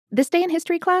This Day in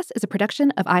History class is a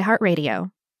production of iHeartRadio.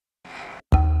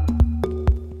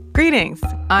 Greetings,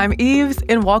 I'm Eves,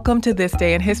 and welcome to This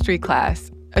Day in History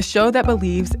class, a show that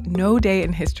believes no day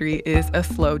in history is a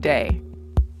slow day.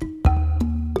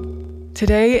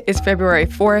 Today is February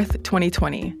 4th,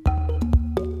 2020.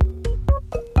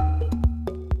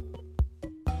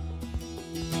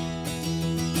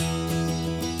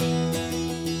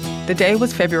 The day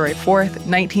was February 4th,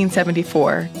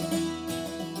 1974.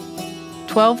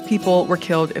 12 people were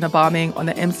killed in a bombing on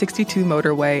the M62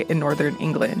 motorway in northern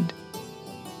England.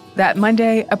 That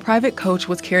Monday, a private coach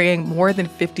was carrying more than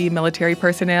 50 military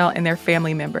personnel and their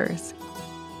family members.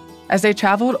 As they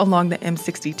traveled along the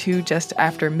M62 just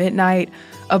after midnight,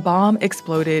 a bomb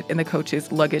exploded in the coach's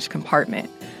luggage compartment.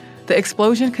 The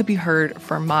explosion could be heard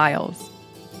for miles.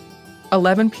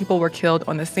 11 people were killed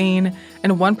on the scene,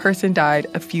 and one person died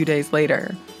a few days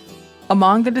later.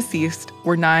 Among the deceased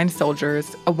were 9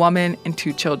 soldiers, a woman, and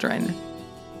 2 children.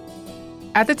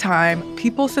 At the time,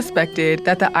 people suspected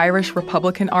that the Irish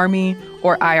Republican Army,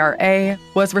 or IRA,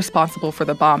 was responsible for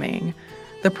the bombing.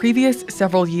 The previous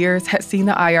several years had seen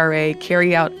the IRA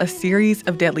carry out a series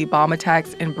of deadly bomb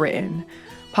attacks in Britain.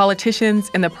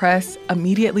 Politicians and the press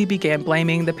immediately began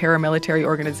blaming the paramilitary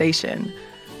organization.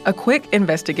 A quick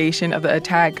investigation of the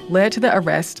attack led to the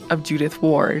arrest of Judith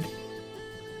Ward.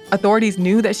 Authorities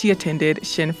knew that she attended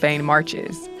Sinn Féin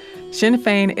marches. Sinn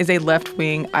Féin is a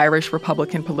left-wing Irish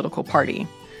Republican political party.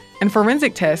 And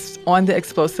forensic tests on the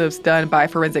explosives done by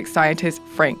forensic scientist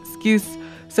Frank Skuse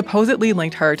supposedly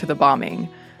linked her to the bombing.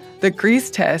 The grease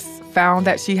tests found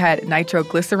that she had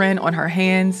nitroglycerin on her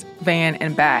hands, van,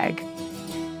 and bag.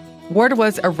 Ward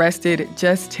was arrested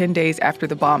just 10 days after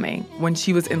the bombing, when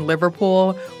she was in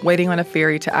Liverpool waiting on a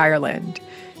ferry to Ireland.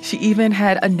 She even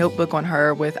had a notebook on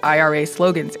her with IRA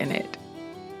slogans in it.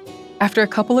 After a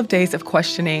couple of days of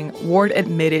questioning, Ward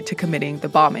admitted to committing the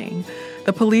bombing.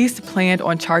 The police planned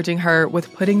on charging her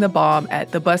with putting the bomb at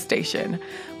the bus station,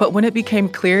 but when it became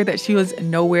clear that she was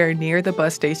nowhere near the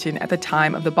bus station at the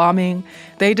time of the bombing,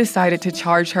 they decided to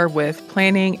charge her with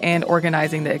planning and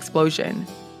organizing the explosion.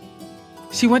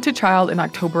 She went to trial in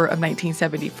October of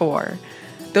 1974.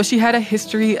 Though she had a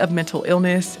history of mental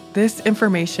illness, this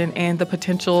information and the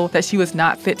potential that she was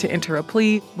not fit to enter a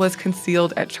plea was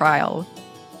concealed at trial.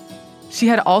 She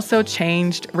had also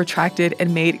changed, retracted,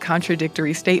 and made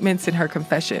contradictory statements in her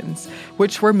confessions,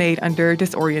 which were made under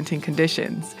disorienting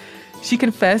conditions. She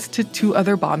confessed to 2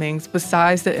 other bombings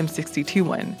besides the M62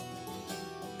 one.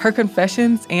 Her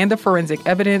confessions and the forensic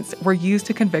evidence were used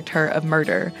to convict her of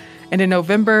murder, and in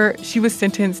November, she was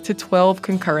sentenced to 12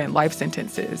 concurrent life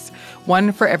sentences,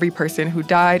 1 for every person who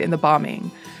died in the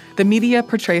bombing. The media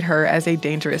portrayed her as a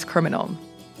dangerous criminal.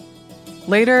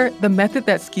 Later, the method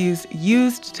that Skuse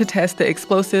used to test the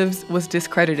explosives was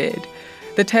discredited.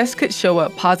 The test could show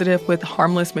up positive with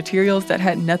harmless materials that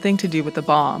had nothing to do with the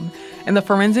bomb, and the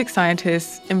forensic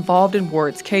scientists involved in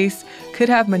Ward's case could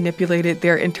have manipulated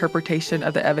their interpretation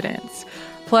of the evidence.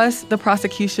 Plus, the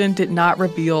prosecution did not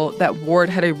reveal that Ward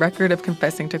had a record of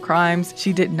confessing to crimes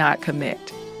she did not commit.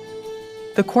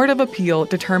 The Court of Appeal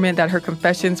determined that her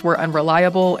confessions were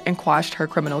unreliable and quashed her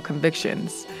criminal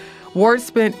convictions. Ward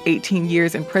spent 18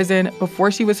 years in prison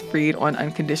before she was freed on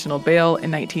unconditional bail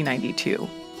in 1992.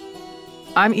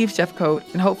 I'm Eve Jeffcoat,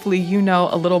 and hopefully you know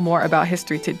a little more about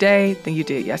history today than you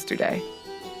did yesterday.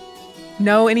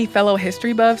 Know any fellow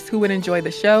history buffs who would enjoy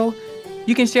the show?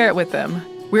 You can share it with them.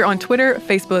 We're on Twitter,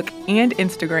 Facebook, and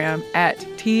Instagram at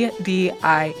TDIHC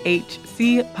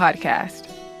Podcast.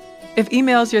 If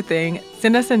email's your thing,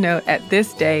 send us a note at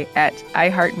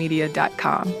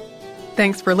thisday@iheartmedia.com.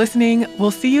 Thanks for listening.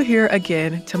 We'll see you here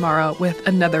again tomorrow with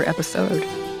another episode.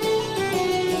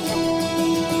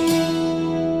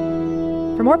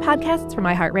 For more podcasts from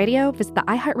iHeartRadio, visit the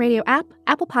iHeartRadio app,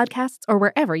 Apple Podcasts, or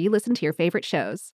wherever you listen to your favorite shows.